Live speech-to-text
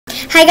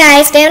Hi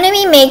guys, today I'm going to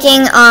be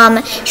making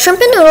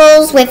shrimp and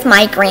noodles with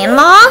my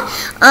grandma.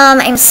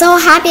 I'm so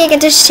happy I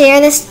get to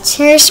share this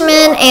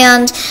cherishment,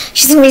 and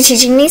she's going to be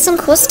teaching me some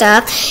cool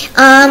stuff.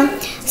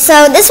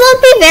 So this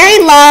won't be very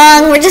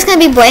long. We're just going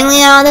to be boiling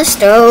it on the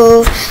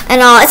stove and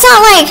all. It's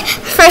not like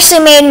freshly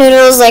made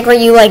noodles like where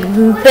you like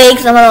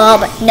bake them and all,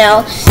 but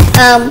no.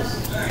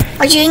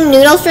 We're using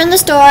noodles from the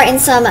store and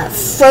some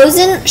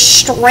frozen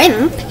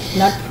shrimp.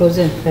 Not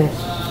frozen, fresh.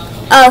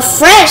 Oh,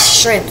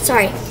 fresh shrimp.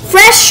 Sorry,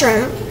 fresh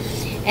shrimp.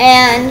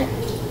 And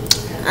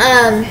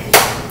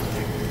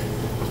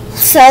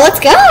so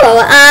let's go.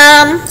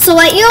 So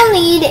what you'll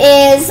need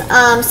is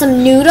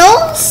some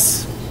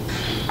noodles.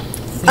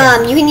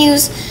 You can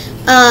use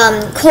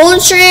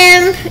cold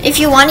shrimp. If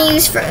you want to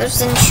use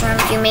frozen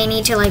shrimp, you may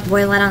need to like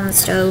boil it on the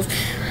stove,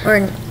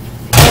 and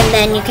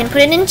then you can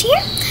put it into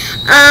here.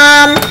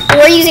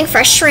 We're using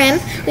fresh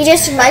shrimp. We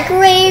just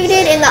microwaved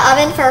it in the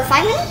oven for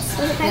 5 minutes.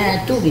 Was it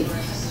 5 minutes? 2 minutes.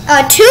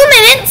 2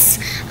 minutes.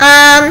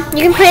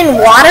 You can put in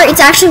water. It's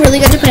actually really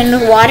good to put in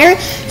water.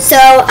 So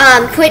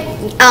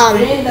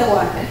Drain the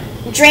water.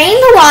 Drain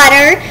the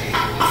water,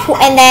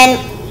 and then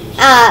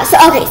so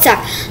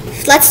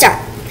let's start.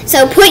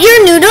 So put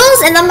your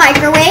noodles in the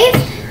microwave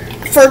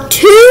for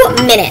 2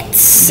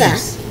 minutes.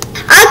 Yes.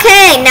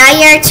 Okay, now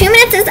your 2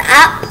 minutes is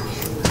up.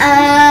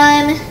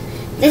 I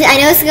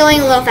know it's going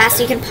a little fast,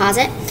 so you can pause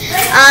it.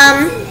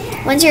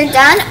 Once you're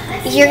done,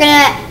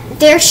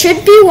 there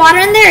should be water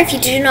in there. If you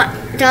do not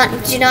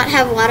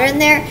have water in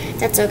there,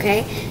 that's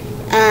okay.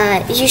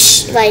 You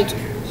should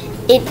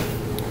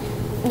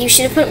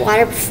have put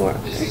water before.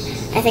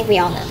 I think we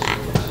all know that.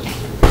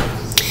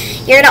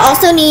 You're gonna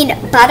also need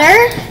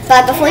butter,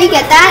 but before you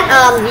get that,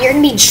 you're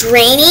gonna be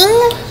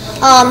draining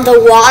the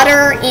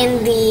water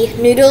in the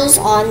noodles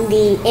in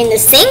the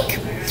sink.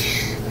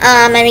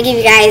 I'm gonna give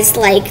you guys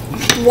like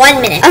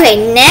 1 minute. Okay,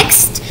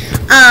 next,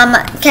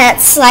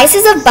 get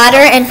slices of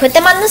butter and put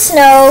them on the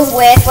stove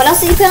with, what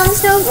else did you put on the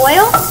stove?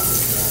 Oil?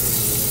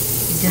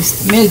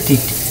 Just melt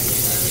it.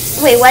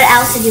 Wait, what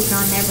else did you put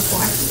on there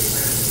before?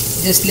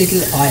 Just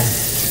little oil.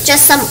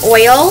 Just some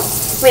oil?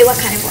 Wait, what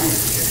kind of oil?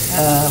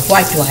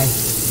 White oil.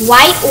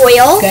 White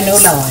oil?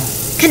 Canola oil.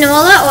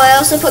 Canola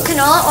oil, so put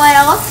canola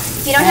oil.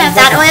 If you don't have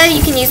that oil,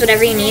 you can use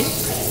whatever you need.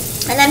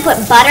 And then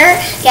put butter.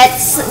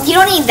 You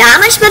don't need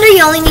that much butter,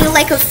 you only need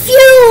like a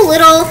few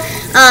little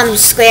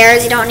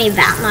squares. You don't need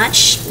that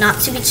much, not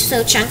to be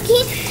so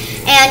chunky.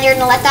 And you're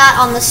gonna let that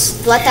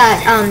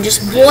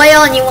just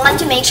boil, and you want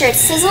to make sure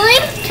it's sizzling.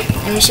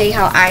 Let me show you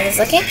how ours is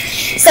looking.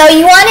 So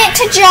you want it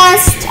to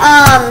just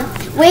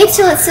wait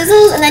till it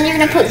sizzles, and then you're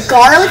gonna put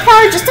garlic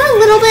powder, just a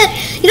little bit.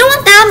 You don't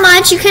want that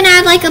much. You can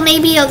add like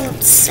maybe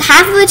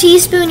half of a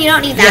teaspoon. You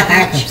don't need that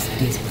much.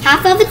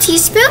 Half of a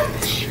teaspoon,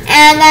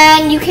 and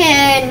then you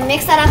can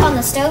mix that up on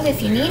the stove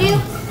if you need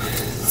to.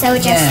 So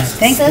it just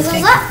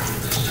sizzles up.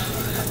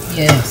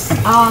 Yes.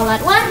 All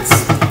at once.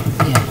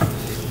 Yeah.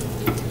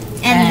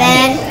 And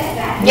then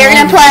you're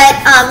gonna put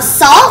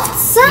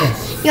salts. Yes.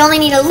 You only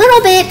need a little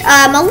bit,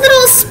 a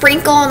little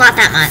sprinkle, not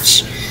that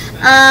much.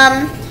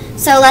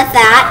 So let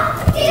that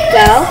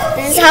go.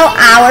 This is how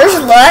ours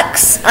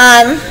looks.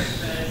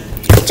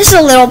 Just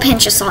a little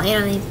pinch of salt. You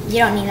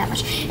don't need that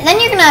much. And then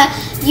you're gonna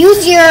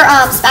use your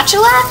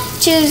spatula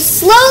to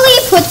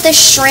slowly put the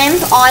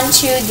shrimp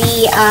onto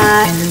the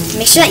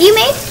mixture that you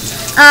made.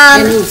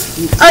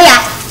 Oh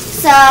yeah.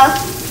 So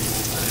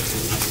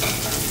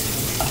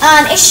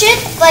it should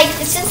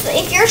since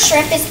if your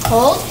shrimp is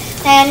cold,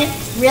 then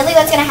really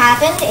what's gonna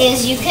happen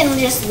is you can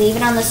just leave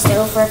it on the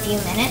stove for a few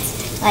minutes,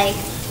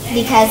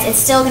 because it's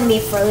still gonna be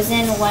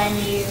frozen when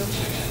you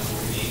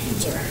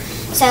do it.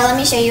 So let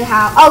me show you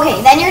how.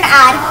 Okay, then you're gonna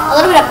add a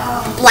little bit of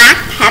black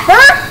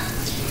pepper,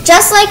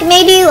 just like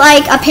maybe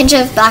like a pinch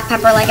of black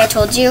pepper, like I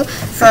told you,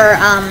 for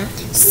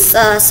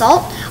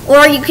salt.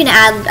 Or you can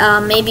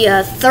add maybe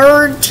a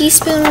 1/3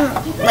 teaspoon.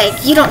 Like,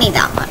 you don't need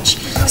that much.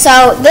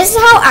 So this is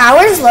how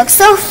ours looks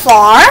so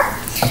far.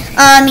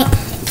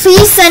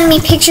 Please send me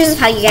pictures of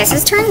how you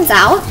guys' turns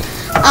out.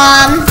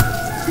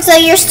 So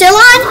you're still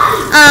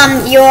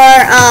on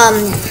your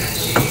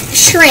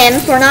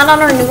shrimp. We're not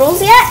on our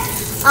noodles yet.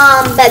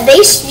 But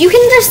you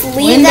can just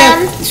leave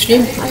them. When the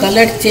shrimp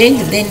color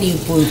change, then you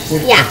put.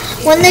 Yeah,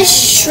 when the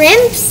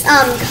shrimp's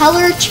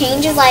color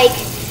changes, like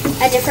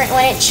a different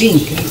when it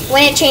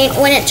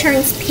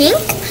turns pink,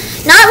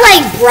 not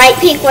like bright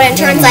pink. When it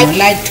turns to a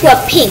light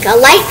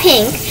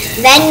pink,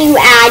 then you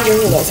add your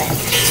noodles in.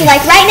 So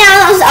like right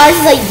now, ours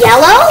is a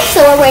yellow, so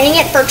we're waiting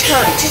it for it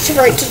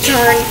to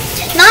turn.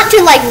 Not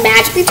to like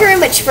magically turn,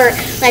 but to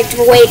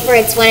wait for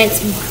when it's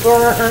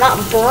burnt, or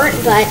not burnt,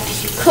 but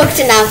cooked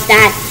enough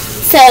that.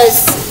 So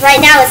right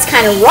now it's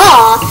kind of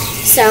raw,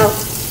 so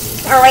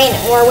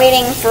we're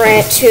waiting for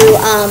it to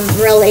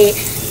really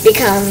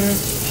become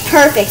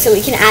perfect, so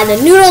we can add the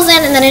noodles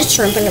in, and then it's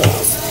shrimp and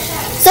noodles.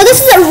 So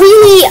this is a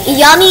really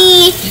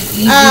yummy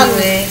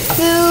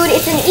food.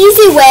 It's an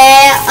easy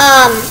way,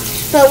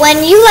 but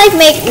when you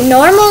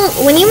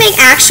when you make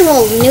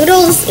actual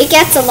noodles, it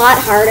gets a lot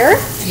harder.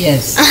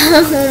 Yes.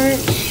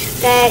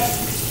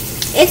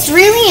 it's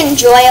really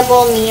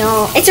enjoyable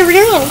meal. It's a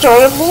really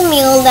enjoyable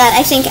meal that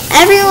I think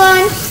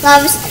everyone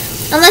loves,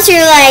 unless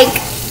you're like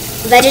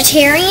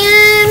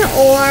vegetarian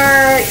or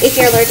if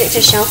you're allergic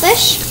to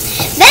shellfish.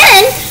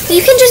 Then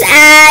you can just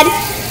add,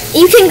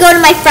 you can go to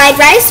my fried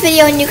rice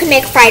video and you can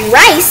make fried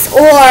rice,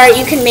 or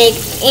you can make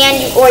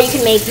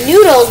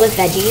noodles with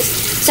veggies.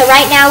 So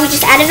right now we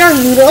just added our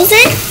noodles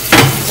in.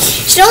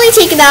 Should only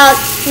take about,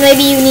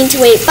 maybe you need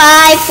to wait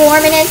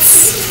 5-4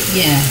 minutes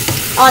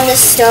on the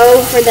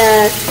stove for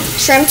the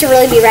shrimp to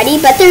really be ready.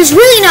 But there's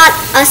really not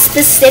a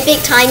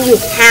specific time you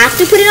have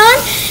to put it on.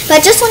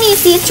 But just when you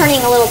see it's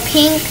turning a little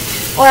pink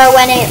or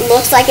when it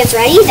looks like it's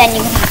ready, then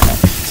you can have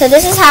it. So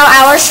this is how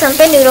our shrimp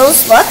and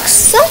noodles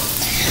looks.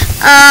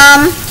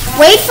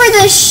 Wait for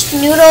the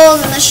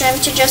noodles and the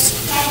shrimp to just,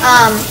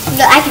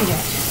 I can do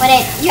it.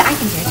 I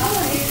can do it.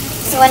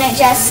 So when it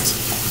just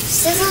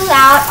sizzles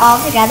out all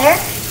together,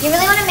 you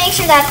really want to make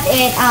sure that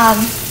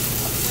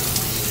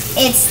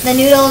it's the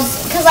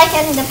noodles, because like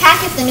in the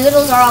packet, the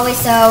noodles are always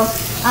so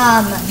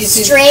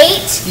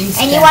straight,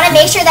 and you want to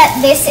make sure that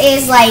this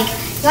is like,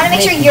 you want to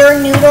make sure your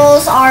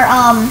noodles are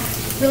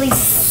really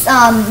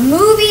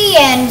movie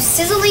and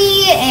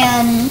sizzly,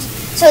 and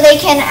so they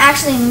can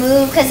actually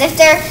move. Because if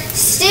they're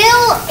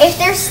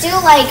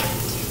still like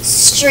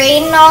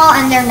straight and all,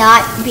 and they're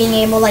not being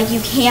able, like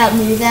you can't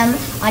move them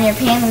on your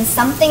pan, then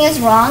something is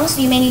wrong. So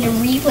you may need to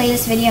replay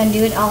this video and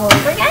do it all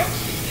over again.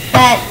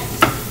 But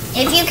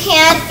if you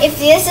can't, if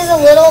this is a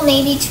little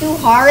maybe too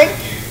hard,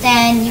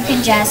 then you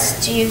can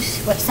just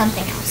use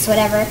something else,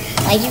 whatever.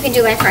 Like you can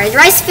do my fried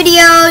rice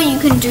video, you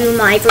can do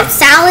my fruit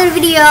salad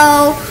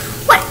video,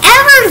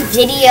 whatever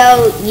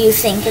video you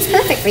think is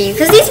perfect for you.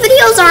 Because these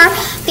videos are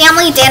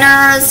family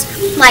dinners,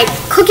 like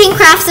cooking,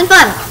 crafts, and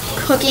fun.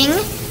 Cooking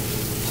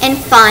and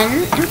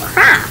fun and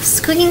crafts.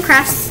 Cooking,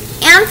 crafts,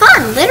 and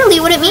fun. Literally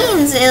what it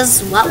means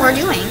is what we're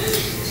doing.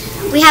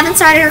 We haven't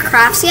started our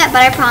crafts yet,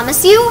 but I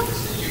promise you,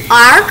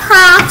 our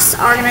crafts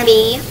are going to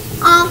be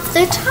off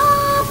the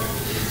top.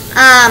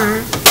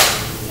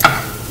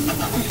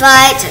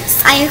 But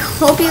I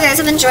hope you guys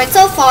have enjoyed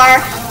so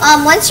far.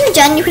 Once you're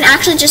done, you can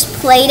actually just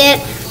plate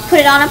it, put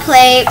it on a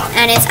plate,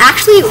 and it's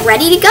actually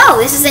ready to go.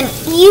 This is an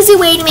easy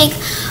way to make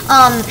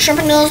shrimp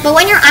and noodles, but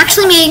when you're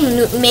actually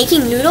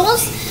making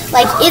noodles,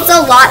 like it's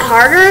a lot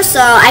harder,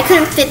 so I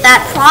couldn't fit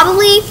that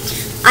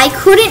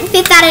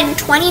in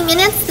 20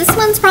 minutes. This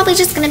one's probably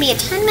just going to be a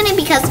 10-minute,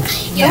 because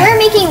when we're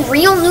making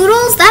real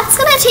noodles, that's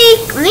going to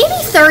take maybe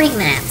 30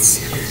 minutes,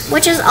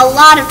 which is a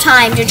lot of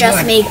time to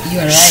just make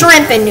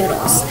shrimp and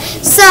noodles.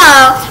 So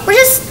we're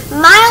just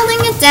milding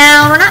it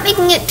down. We're not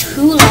making it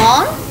too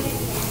long,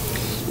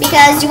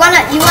 because you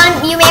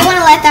may want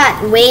to let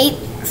that wait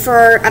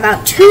for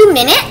about 2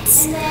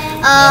 minutes.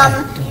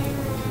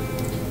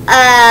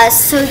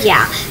 So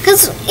yeah,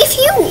 because if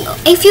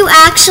you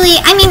actually,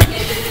 I mean,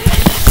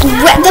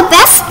 the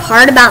best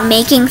part about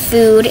making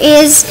food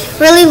is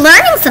really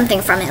learning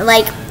something from it.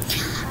 Like,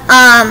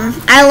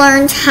 I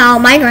learned how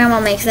my grandma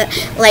makes it.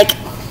 Like,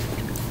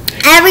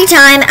 every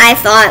time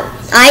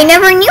I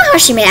never knew how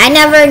she made it. I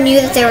never knew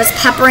that there was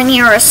pepper in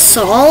here or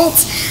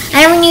salt.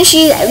 I never knew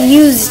she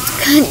used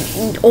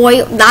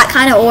oil, that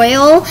kind of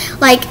oil.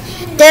 Like,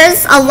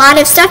 there's a lot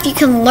of stuff you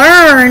can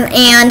learn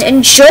and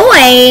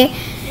enjoy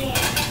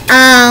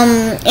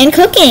in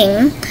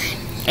cooking.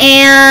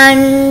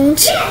 And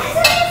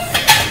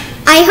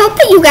I hope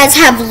that you guys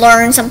have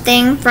learned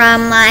something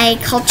from my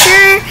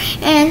culture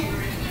and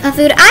the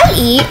food I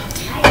eat.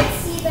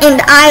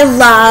 And I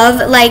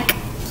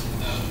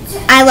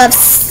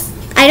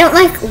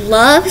don't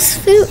love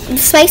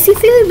spicy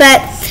food,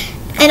 but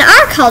in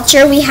our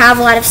culture we have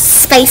a lot of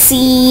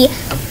spicy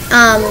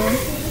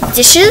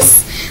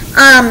dishes.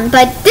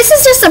 But this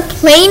is just a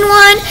plain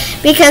one,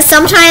 because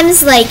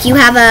sometimes like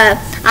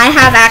I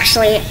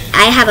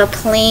have a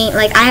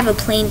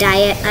plain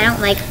diet. I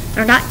don't like,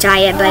 or not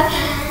diet, but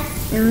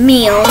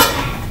meal.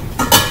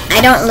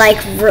 I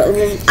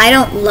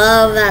don't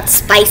love that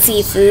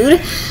spicy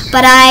food,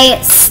 but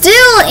I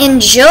still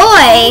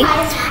enjoy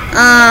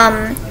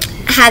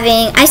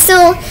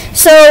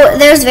so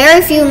there's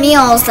very few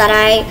meals that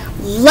I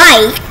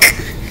like,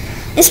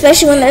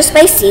 especially when they're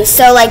spicy.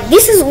 So like,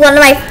 this is one of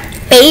my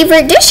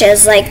favorite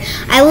dishes. Like,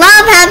 I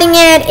love having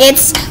it.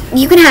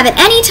 You can have it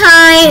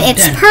anytime.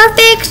 It's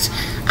perfect.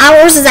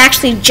 Ours is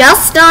actually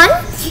just done,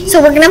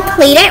 so we're gonna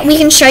plate it. We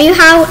can show you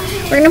how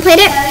we're gonna plate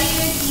it.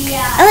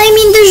 I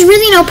mean, there's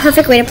really no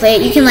perfect way to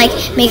plate it. You can like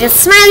make a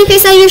smiley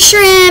face out of your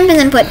shrimp, and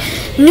then put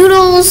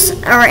noodles,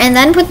 and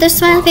then put the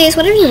smiley face,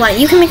 whatever you want.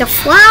 You can make a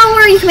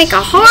flower, you can make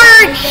a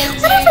heart,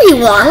 whatever you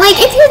want. Like,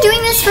 if you're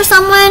doing this for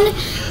someone,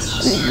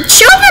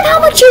 show them how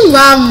much you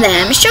love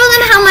them. Show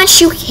them how much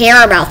you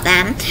care about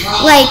them.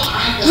 Like,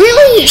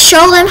 really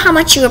show them how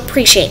much you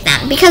appreciate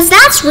them, because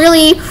that's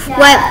really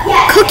what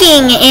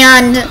cooking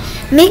and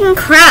making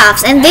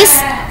crafts and this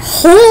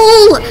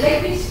whole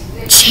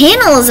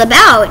channel is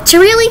about, to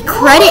really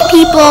credit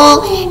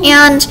people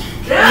and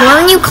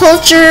learn new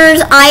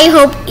cultures. I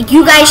hope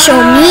you guys show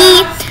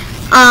me,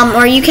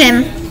 or you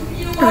can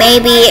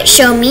maybe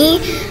show me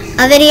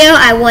a video.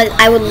 I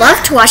would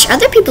love to watch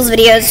other people's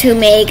videos who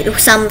make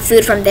some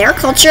food from their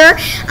culture.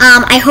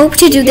 I hope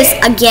to do this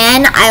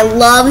again. I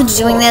loved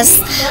doing this.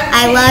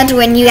 I loved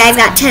when you guys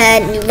got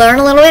to learn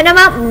a little bit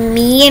about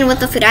me and what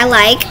the food I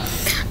like.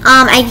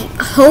 I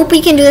hope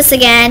we can do this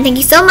again. Thank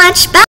you so much. Bye.